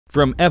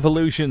From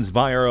evolutions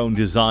by our own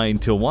design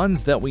to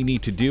ones that we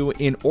need to do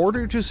in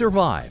order to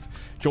survive.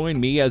 Join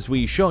me as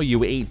we show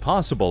you 8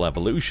 possible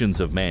evolutions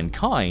of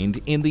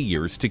mankind in the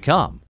years to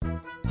come.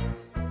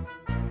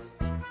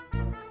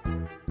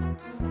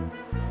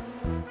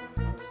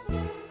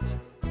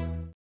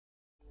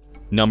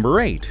 Number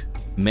 8.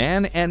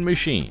 Man and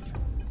Machine.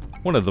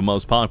 One of the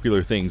most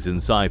popular things in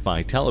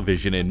sci-fi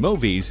television and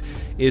movies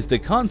is the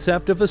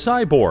concept of a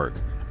cyborg,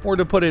 or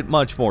to put it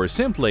much more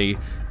simply,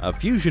 a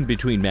fusion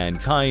between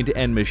mankind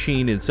and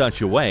machine in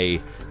such a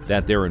way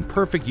that they're in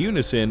perfect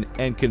unison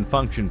and can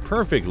function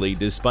perfectly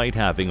despite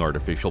having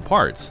artificial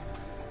parts.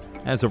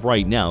 As of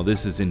right now,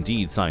 this is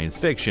indeed science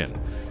fiction,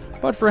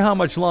 but for how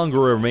much longer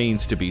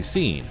remains to be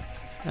seen.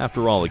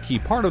 After all, a key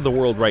part of the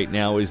world right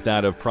now is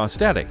that of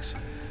prosthetics,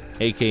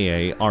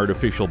 aka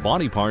artificial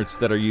body parts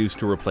that are used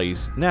to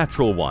replace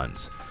natural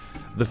ones.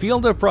 The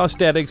field of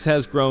prosthetics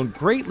has grown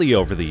greatly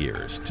over the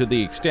years, to the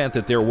extent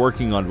that they're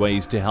working on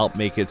ways to help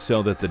make it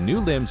so that the new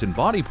limbs and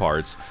body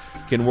parts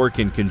can work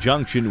in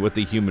conjunction with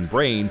the human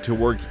brain to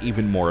work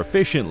even more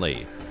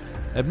efficiently.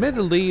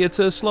 Admittedly, it's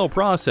a slow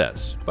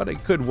process, but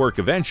it could work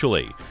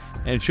eventually,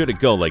 and should it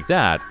go like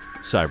that,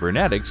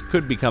 cybernetics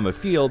could become a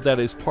field that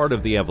is part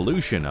of the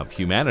evolution of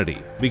humanity.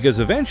 Because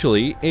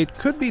eventually, it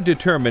could be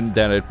determined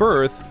that at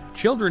birth,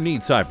 children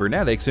need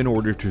cybernetics in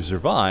order to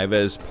survive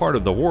as part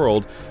of the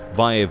world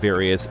via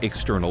various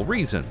external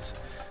reasons.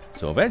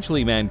 So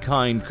eventually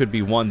mankind could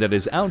be one that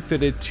is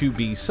outfitted to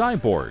be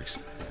cyborgs.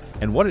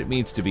 And what it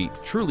means to be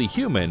truly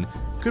human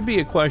could be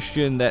a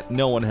question that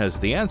no one has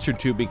the answer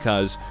to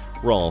because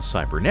we're all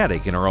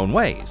cybernetic in our own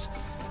ways.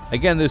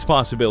 Again, this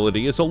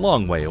possibility is a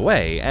long way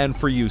away, and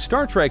for you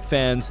Star Trek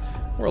fans,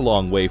 we're a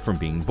long way from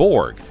being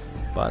Borg.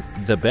 But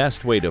the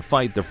best way to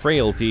fight the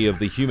frailty of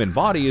the human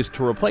body is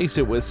to replace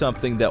it with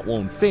something that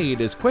won't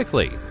fade as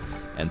quickly,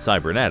 and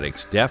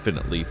cybernetics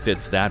definitely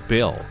fits that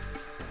bill.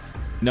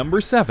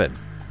 Number 7.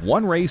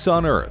 One race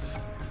on Earth.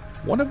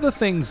 One of the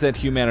things that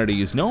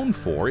humanity is known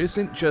for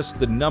isn't just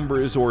the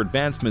numbers or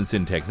advancements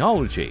in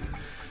technology,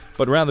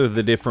 but rather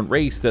the different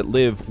races that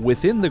live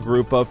within the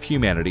group of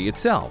humanity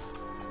itself.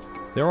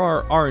 There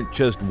aren't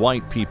just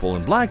white people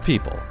and black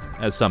people,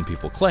 as some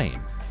people claim.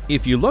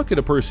 If you look at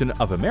a person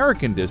of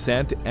American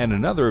descent and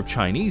another of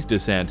Chinese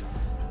descent,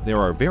 there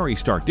are very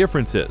stark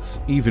differences.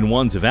 Even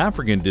ones of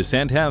African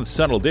descent have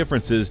subtle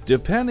differences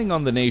depending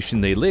on the nation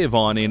they live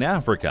on in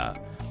Africa,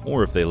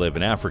 or if they live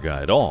in Africa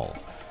at all.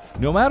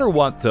 No matter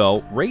what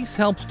though, race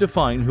helps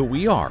define who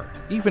we are,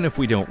 even if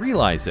we don't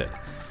realize it.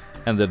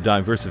 And the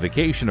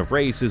diversification of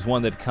race is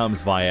one that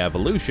comes via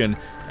evolution,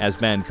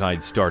 as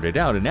mankind started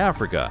out in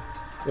Africa,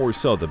 or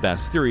so the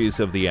best theories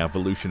of the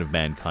evolution of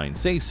mankind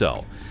say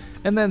so,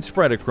 and then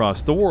spread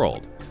across the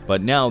world.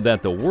 But now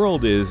that the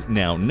world is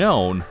now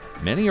known,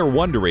 many are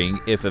wondering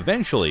if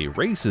eventually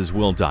races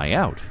will die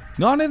out.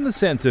 Not in the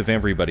sense of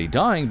everybody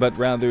dying, but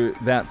rather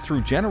that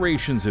through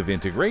generations of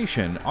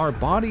integration, our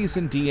bodies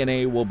and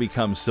DNA will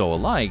become so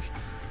alike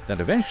that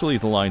eventually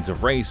the lines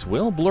of race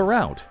will blur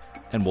out,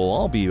 and we'll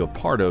all be a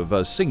part of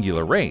a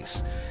singular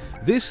race.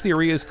 This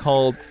theory is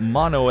called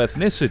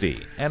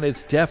monoethnicity, and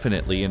it's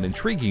definitely an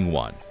intriguing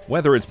one.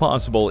 Whether it's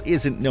possible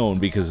isn't known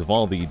because of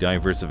all the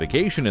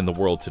diversification in the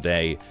world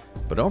today,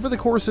 but over the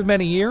course of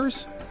many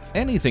years,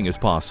 anything is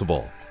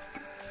possible.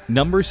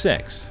 Number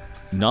 6.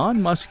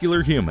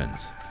 Non-muscular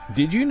humans.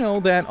 Did you know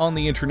that on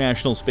the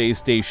International Space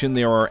Station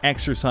there are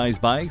exercise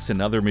bikes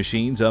and other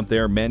machines up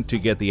there meant to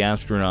get the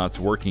astronauts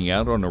working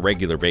out on a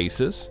regular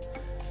basis?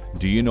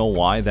 Do you know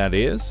why that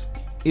is?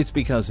 It's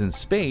because in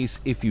space,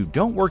 if you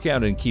don't work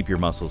out and keep your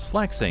muscles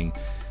flexing,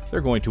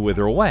 they're going to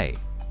wither away.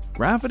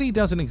 Gravity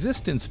doesn't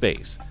exist in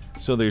space,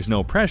 so there's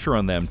no pressure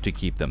on them to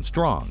keep them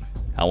strong.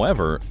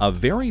 However, a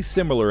very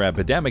similar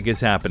epidemic is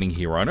happening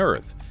here on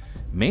Earth.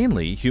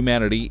 Mainly,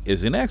 humanity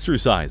isn't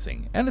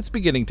exercising, and it's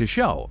beginning to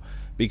show,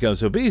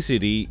 because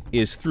obesity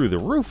is through the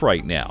roof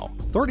right now.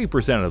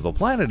 30% of the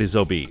planet is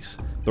obese.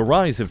 The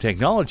rise of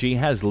technology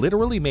has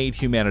literally made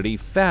humanity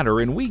fatter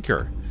and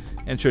weaker.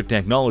 And should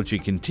technology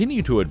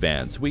continue to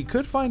advance, we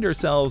could find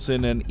ourselves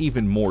in an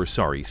even more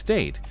sorry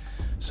state.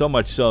 So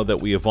much so that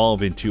we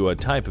evolve into a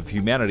type of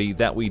humanity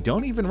that we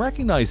don't even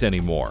recognize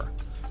anymore.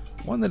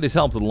 One that is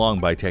helped along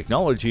by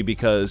technology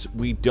because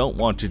we don't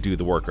want to do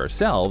the work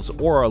ourselves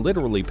or are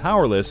literally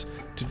powerless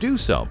to do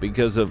so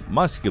because of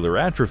muscular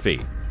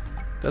atrophy.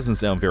 Doesn't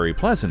sound very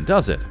pleasant,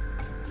 does it?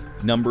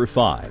 Number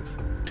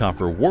 5.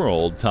 Tougher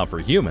world, tougher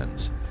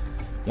humans.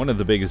 One of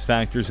the biggest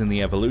factors in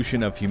the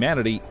evolution of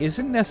humanity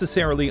isn't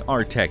necessarily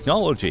our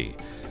technology,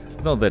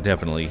 though that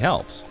definitely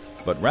helps,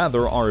 but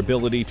rather our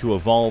ability to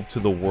evolve to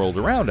the world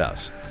around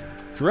us.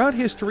 Throughout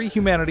history,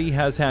 humanity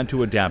has had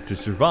to adapt to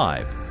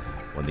survive.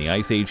 When the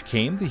Ice Age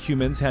came, the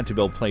humans had to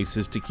build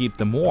places to keep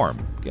them warm,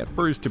 get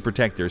furs to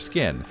protect their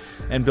skin,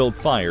 and build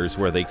fires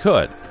where they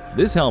could.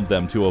 This helped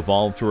them to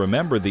evolve to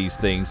remember these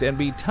things and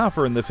be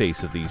tougher in the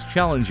face of these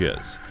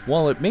challenges.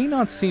 While it may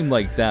not seem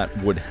like that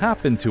would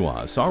happen to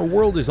us, our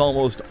world is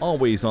almost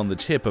always on the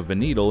tip of a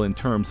needle in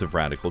terms of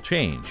radical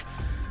change.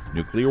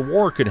 Nuclear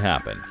war could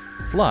happen,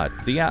 flood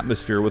the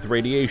atmosphere with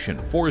radiation,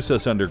 force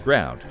us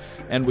underground,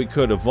 and we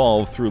could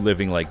evolve through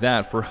living like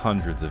that for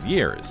hundreds of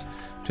years,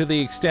 to the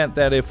extent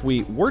that if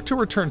we were to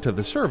return to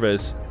the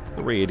surface,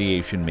 the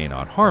radiation may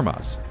not harm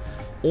us.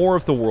 Or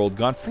if the world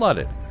got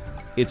flooded,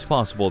 it's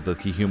possible that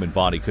the human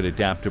body could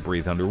adapt to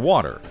breathe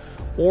underwater.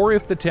 Or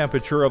if the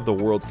temperature of the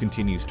world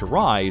continues to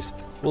rise,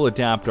 we'll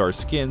adapt our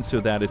skin so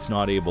that it's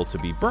not able to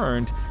be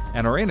burned,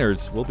 and our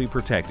innards will be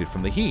protected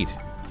from the heat.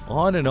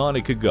 On and on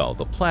it could go.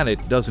 The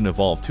planet doesn't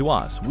evolve to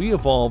us, we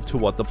evolve to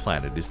what the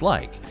planet is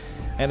like.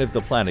 And if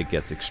the planet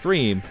gets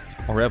extreme,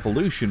 our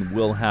evolution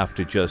will have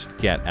to just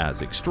get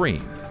as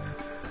extreme.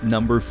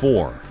 Number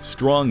 4.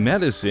 Strong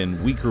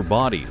medicine, weaker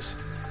bodies.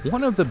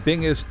 One of the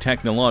biggest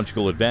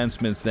technological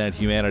advancements that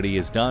humanity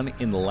has done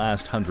in the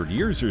last 100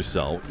 years or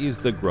so is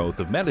the growth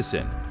of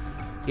medicine.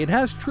 It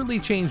has truly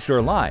changed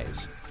our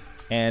lives.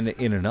 And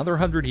in another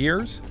 100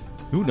 years,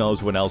 who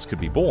knows what else could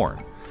be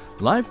born?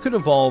 Life could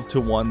evolve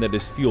to one that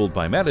is fueled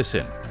by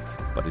medicine.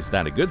 But is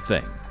that a good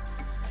thing?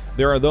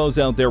 There are those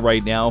out there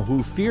right now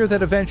who fear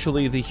that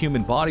eventually the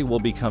human body will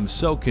become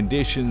so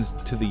conditioned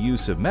to the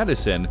use of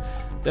medicine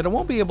that it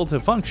won't be able to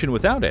function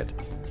without it.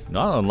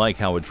 Not unlike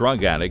how a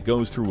drug addict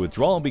goes through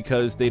withdrawal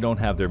because they don't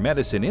have their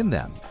medicine in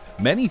them.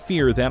 Many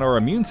fear that our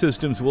immune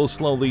systems will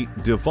slowly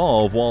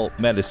devolve while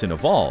medicine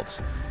evolves.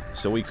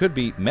 So we could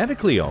be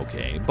medically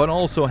okay, but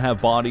also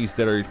have bodies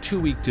that are too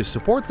weak to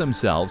support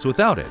themselves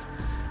without it,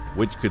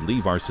 which could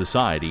leave our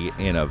society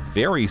in a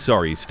very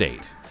sorry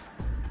state.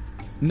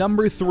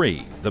 Number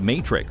 3. The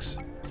Matrix.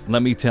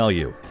 Let me tell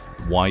you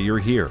why you're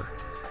here.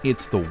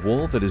 It's the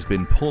wool that has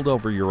been pulled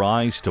over your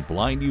eyes to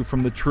blind you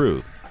from the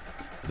truth.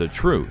 The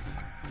truth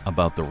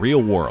about the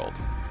real world.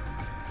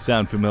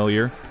 Sound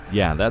familiar?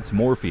 Yeah, that's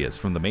Morpheus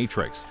from The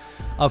Matrix.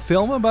 A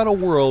film about a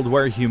world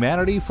where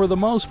humanity, for the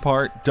most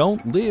part,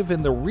 don't live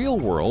in the real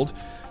world,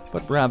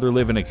 but rather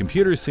live in a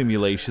computer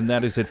simulation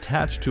that is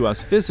attached to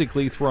us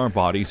physically through our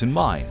bodies and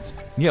minds.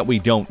 Yet we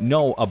don't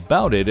know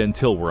about it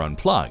until we're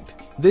unplugged.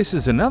 This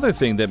is another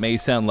thing that may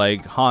sound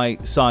like high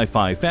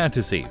sci-fi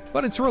fantasy,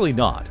 but it's really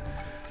not.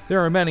 There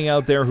are many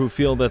out there who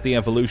feel that the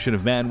evolution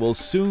of man will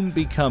soon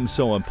become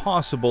so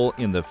impossible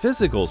in the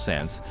physical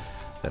sense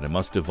that it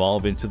must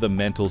evolve into the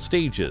mental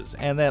stages,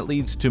 and that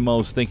leads to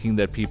most thinking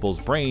that people's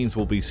brains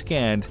will be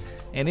scanned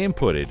and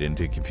inputted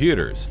into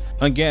computers.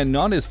 Again,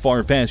 not as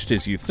far-fetched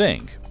as you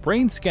think.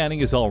 Brain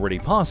scanning is already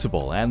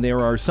possible, and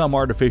there are some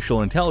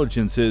artificial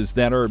intelligences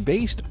that are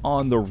based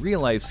on the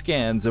real-life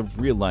scans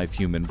of real-life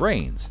human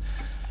brains.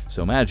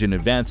 So imagine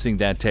advancing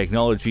that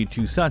technology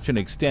to such an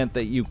extent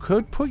that you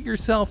could put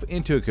yourself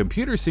into a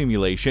computer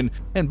simulation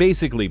and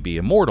basically be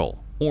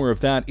immortal. Or if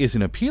that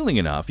isn't appealing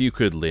enough, you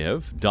could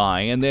live,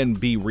 die, and then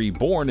be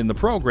reborn in the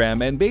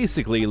program and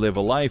basically live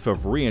a life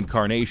of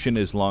reincarnation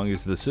as long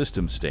as the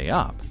systems stay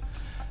up.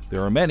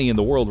 There are many in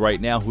the world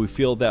right now who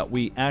feel that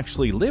we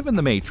actually live in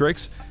the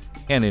Matrix,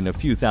 and in a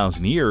few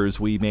thousand years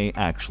we may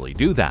actually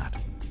do that.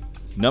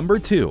 Number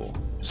 2.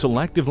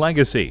 Selective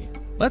legacy.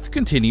 Let's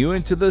continue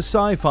into the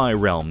sci-fi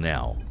realm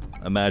now.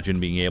 Imagine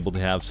being able to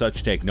have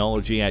such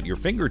technology at your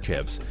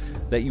fingertips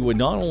that you would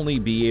not only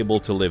be able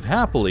to live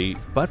happily,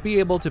 but be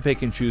able to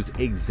pick and choose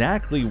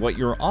exactly what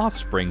your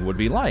offspring would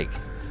be like.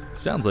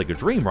 Sounds like a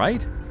dream,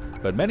 right?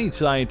 But many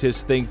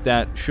scientists think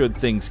that should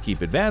things keep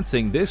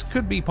advancing, this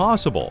could be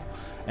possible,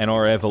 and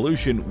our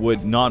evolution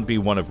would not be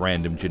one of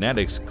random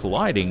genetics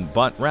colliding,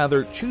 but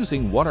rather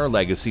choosing what our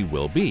legacy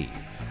will be.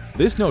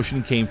 This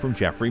notion came from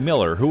Jeffrey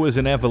Miller, who is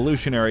an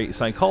evolutionary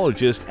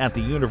psychologist at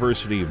the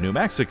University of New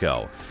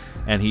Mexico,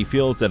 and he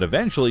feels that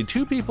eventually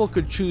two people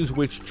could choose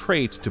which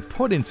traits to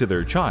put into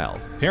their child.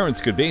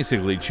 Parents could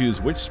basically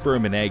choose which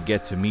sperm and egg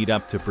get to meet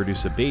up to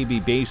produce a baby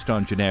based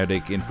on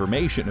genetic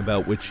information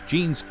about which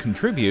genes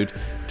contribute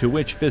to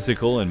which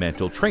physical and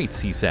mental traits,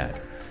 he said.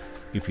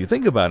 If you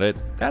think about it,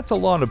 that's a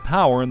lot of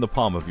power in the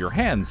palm of your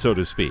hand, so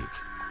to speak.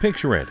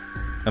 Picture it.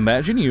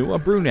 Imagine you, a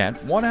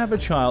brunette, want to have a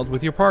child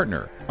with your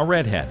partner, a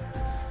redhead.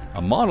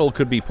 A model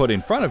could be put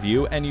in front of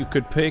you and you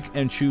could pick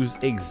and choose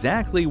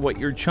exactly what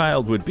your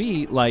child would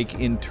be like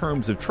in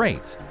terms of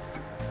traits.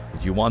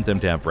 Do you want them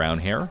to have brown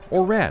hair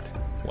or red?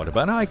 What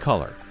about eye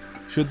color?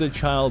 Should the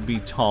child be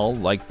tall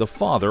like the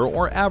father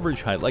or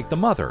average height like the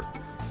mother?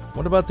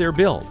 What about their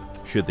build?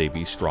 Should they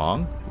be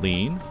strong,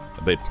 lean,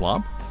 a bit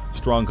plump,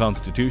 strong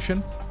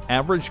constitution,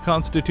 average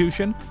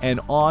constitution, and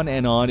on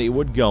it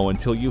would go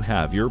until you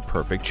have your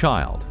perfect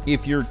child.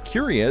 If you're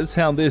curious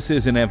how this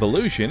is an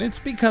evolution, it's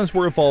because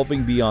we're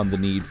evolving beyond the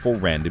need for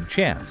random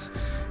chance,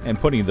 and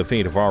putting the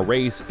fate of our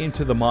race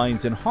into the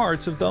minds and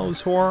hearts of those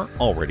who are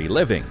already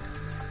living.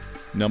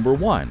 Number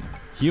 1.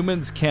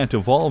 Humans can't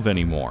evolve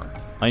anymore.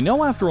 I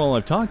know after all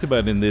I've talked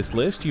about in this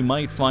list, you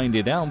might find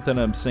it out that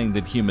I'm saying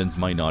that humans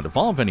might not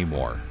evolve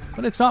anymore.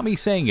 But it's not me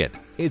saying it.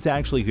 It's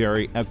actually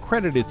very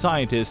accredited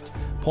scientist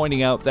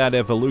pointing out that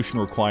evolution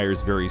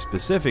requires very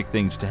specific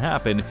things to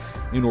happen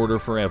in order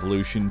for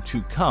evolution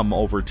to come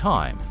over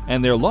time.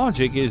 And their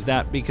logic is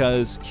that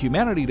because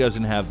humanity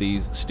doesn't have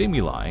these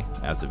stimuli,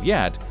 as of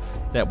yet,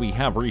 that we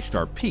have reached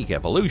our peak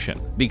evolution.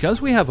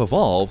 Because we have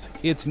evolved,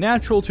 it's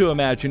natural to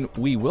imagine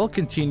we will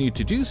continue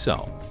to do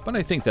so, but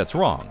I think that's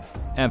wrong.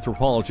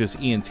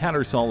 Anthropologist Ian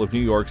Tattersall of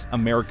New York's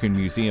American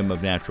Museum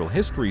of Natural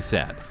History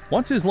said,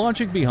 "What's his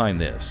logic behind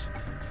this?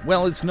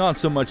 Well, it's not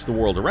so much the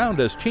world around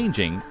us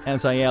changing,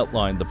 as I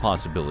outlined the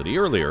possibility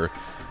earlier,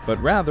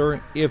 but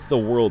rather if the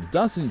world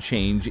doesn't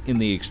change in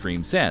the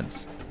extreme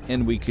sense,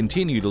 and we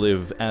continue to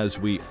live as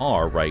we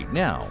are right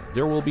now,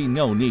 there will be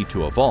no need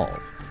to evolve.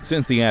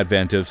 Since the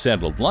advent of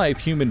settled life,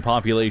 human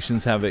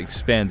populations have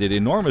expanded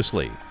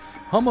enormously.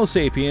 Homo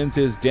sapiens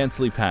is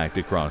densely packed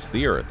across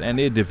the earth, and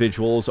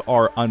individuals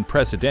are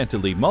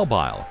unprecedentedly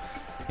mobile.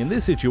 In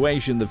this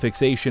situation, the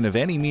fixation of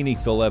any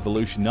meaningful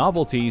evolution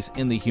novelties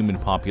in the human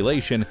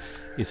population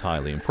is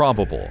highly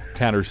improbable,"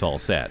 Tattersall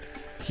said.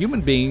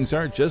 "Human beings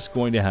are just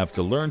going to have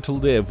to learn to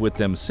live with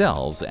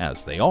themselves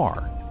as they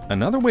are."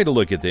 Another way to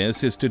look at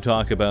this is to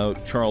talk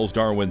about Charles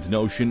Darwin's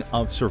notion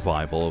of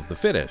survival of the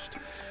fittest,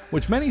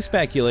 which many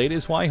speculate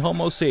is why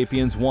Homo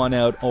sapiens won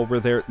out over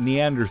their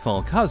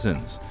Neanderthal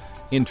cousins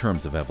in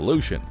terms of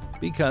evolution,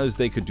 because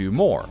they could do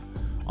more.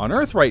 On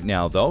Earth right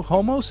now, though,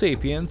 Homo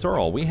sapiens are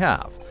all we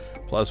have.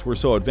 Plus, we're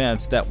so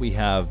advanced that we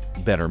have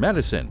better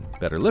medicine,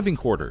 better living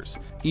quarters,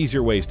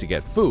 easier ways to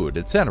get food,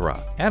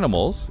 etc.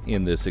 Animals,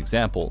 in this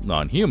example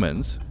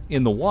non-humans,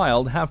 in the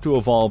wild have to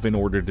evolve in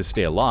order to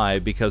stay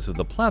alive because of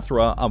the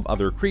plethora of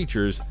other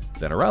creatures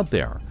that are out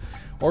there,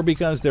 or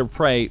because their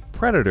prey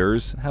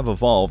predators have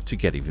evolved to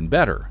get even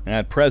better.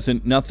 At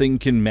present, nothing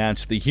can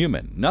match the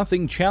human.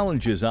 Nothing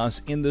challenges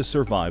us in the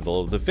survival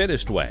of the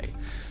fittest way.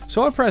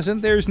 So at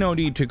present, there's no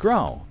need to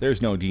grow.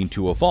 There's no need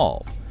to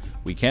evolve.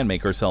 We can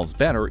make ourselves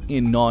better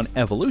in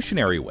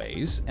non-evolutionary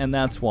ways, and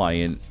that's why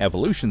in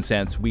evolution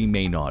sense we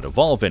may not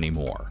evolve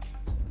anymore.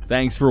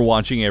 Thanks for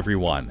watching,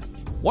 everyone.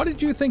 What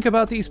did you think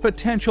about these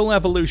potential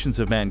evolutions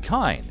of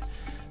mankind?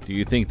 Do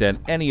you think that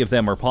any of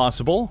them are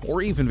possible,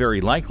 or even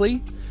very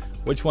likely?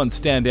 Which ones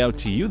stand out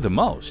to you the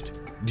most?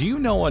 Do you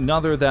know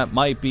another that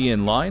might be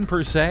in line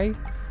per se?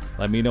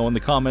 Let me know in the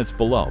comments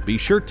below. Be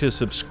sure to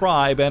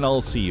subscribe, and I'll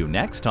see you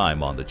next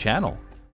time on the channel.